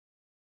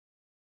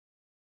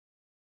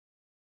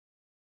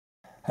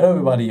Hello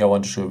everybody, I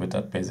want to show you with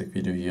that basic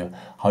video here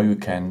how you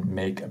can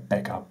make a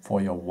backup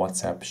for your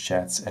WhatsApp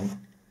chats and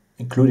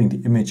including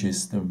the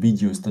images, the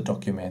videos, the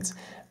documents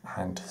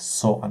and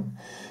so on.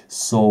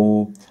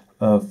 So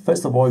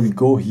first of all we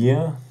go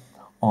here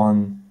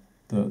on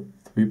the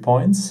 3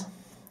 points,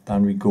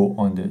 then we go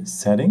on the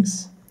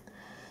settings.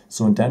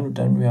 So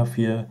then we have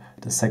here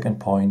the second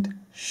point,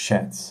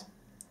 chats.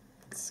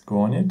 Let's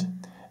go on it,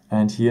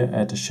 and here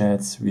at the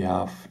chats we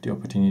have the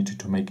opportunity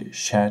to make a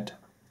chat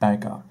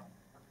backup.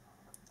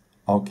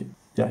 Okay,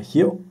 yeah,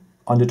 here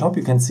on the top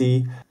you can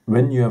see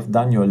when you have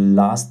done your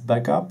last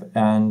backup,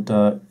 and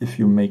if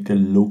you make a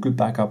local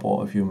backup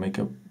or if you make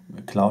a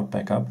cloud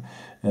backup.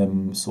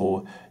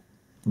 So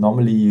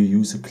normally you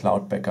use a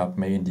cloud backup,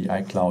 maybe in the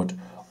iCloud,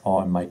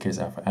 or in my case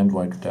I have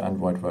Android, the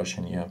Android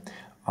version here,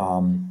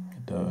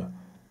 the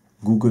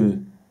Google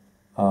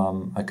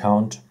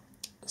account.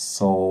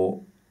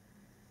 So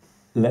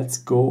let's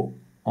go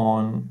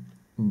on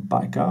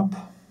backup,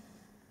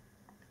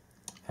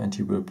 and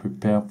you will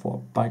prepare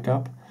for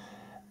backup,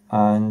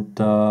 and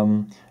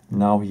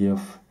now you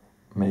have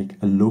make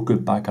a local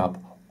backup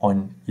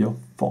on your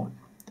phone.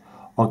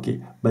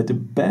 Okay, but the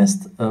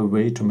best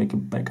way to make a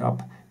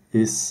backup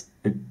is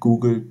a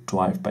Google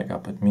Drive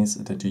backup. It means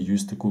that you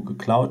use the Google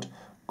Cloud,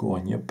 go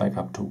on your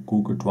backup to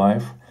Google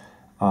Drive,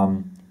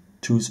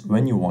 choose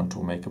when you want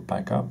to make a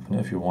backup, and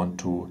if you want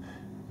to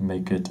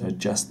make it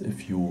just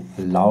if you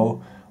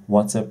allow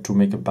WhatsApp to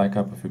make a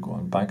backup, if you go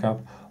on backup,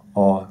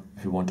 or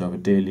if you want to have a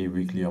daily,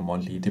 weekly or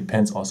monthly. It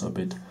depends also a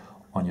bit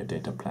on your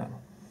data plan.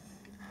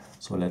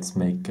 So let's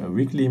make a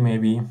weekly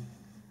maybe,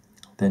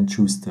 then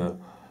choose the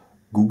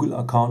Google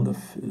account.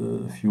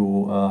 If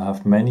you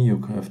have many,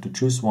 you have to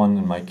choose one.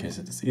 In my case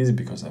it is easy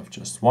because I have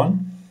just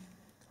one.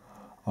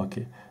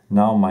 Okay,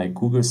 now my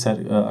Google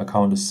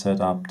account is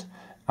set up,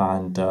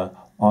 and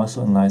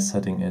also a nice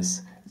setting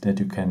is that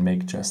you can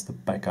make just a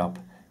backup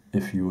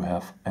if you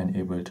have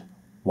enabled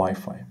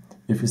Wi-Fi.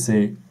 If you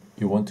say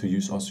you want to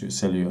use also your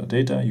cellular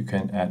data, you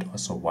can add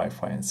also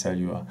Wi-Fi and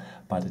cellular,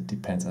 but it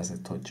depends, as I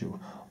told you,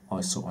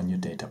 also on your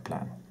data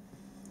plan.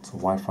 So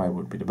Wi-Fi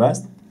would be the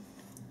best.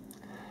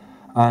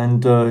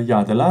 And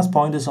yeah, the last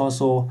point is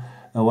also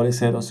what I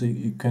said, also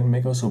you can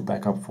make also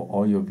backup for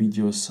all your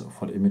videos,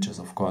 for the images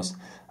of course,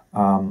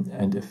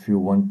 and if you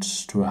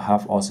want to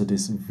have also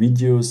these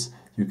videos,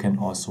 you can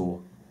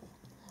also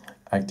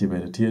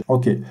activate it here.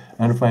 Okay,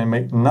 and if I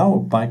make now a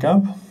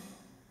backup,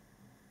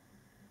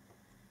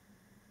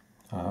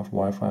 I have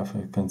Wi-Fi, if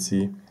you can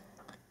see,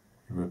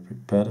 you will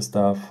prepare the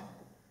stuff,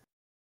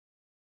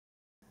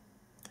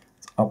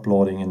 it's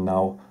uploading, and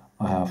now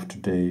I have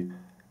today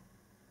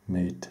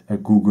made a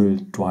Google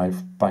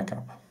Drive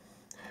backup.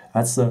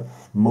 That's the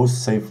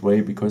most safe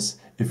way, because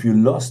if you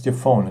lost your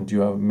phone and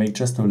you have made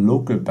just a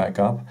local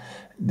backup,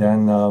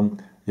 then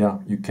yeah,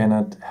 you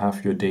cannot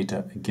have your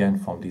data again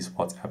from these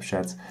WhatsApp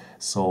chats.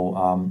 So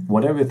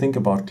whatever you think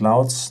about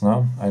clouds,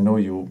 no? I know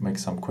you make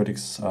some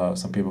critics,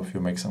 some people of you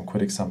make some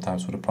critics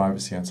sometimes for the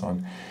privacy and so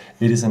on.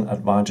 It is an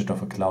advantage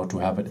of a cloud to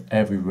have it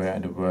everywhere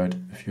in the world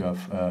if you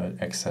have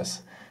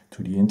access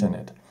to the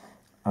internet.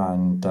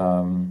 And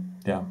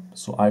yeah,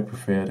 so I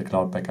prefer the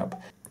cloud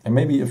backup. And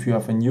maybe if you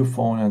have a new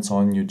phone and so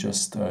on, you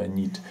just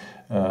need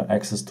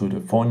access to the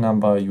phone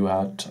number you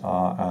had,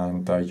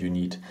 and you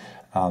need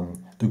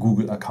the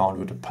Google account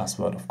with the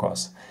password, of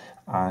course.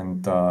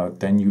 And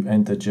then you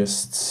enter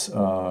just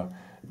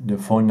the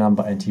phone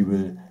number, and he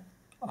will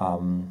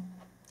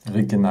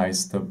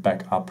recognize the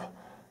backup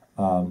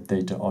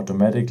data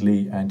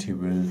automatically, and he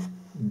will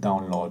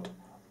download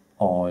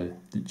all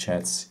the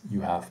chats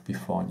you have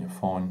before on your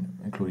phone,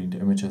 including the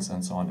images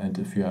and so on, and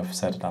if you have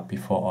set it up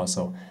before,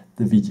 also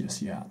the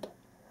videos you had.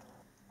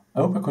 I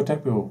hope I could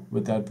help you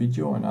with that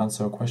video and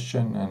answer a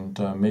question, and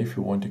maybe if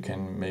you want, you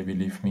can maybe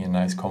leave me a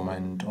nice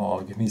comment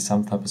or give me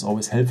some thumbs. It's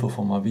always helpful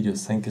for my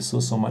videos. Thank you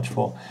so much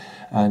for,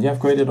 and yeah, I've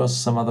created also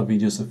some other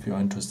videos if you're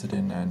interested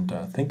in, and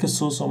thank you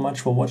so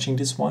much for watching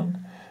this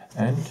one,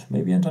 and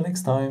maybe until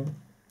next time.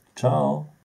 Ciao.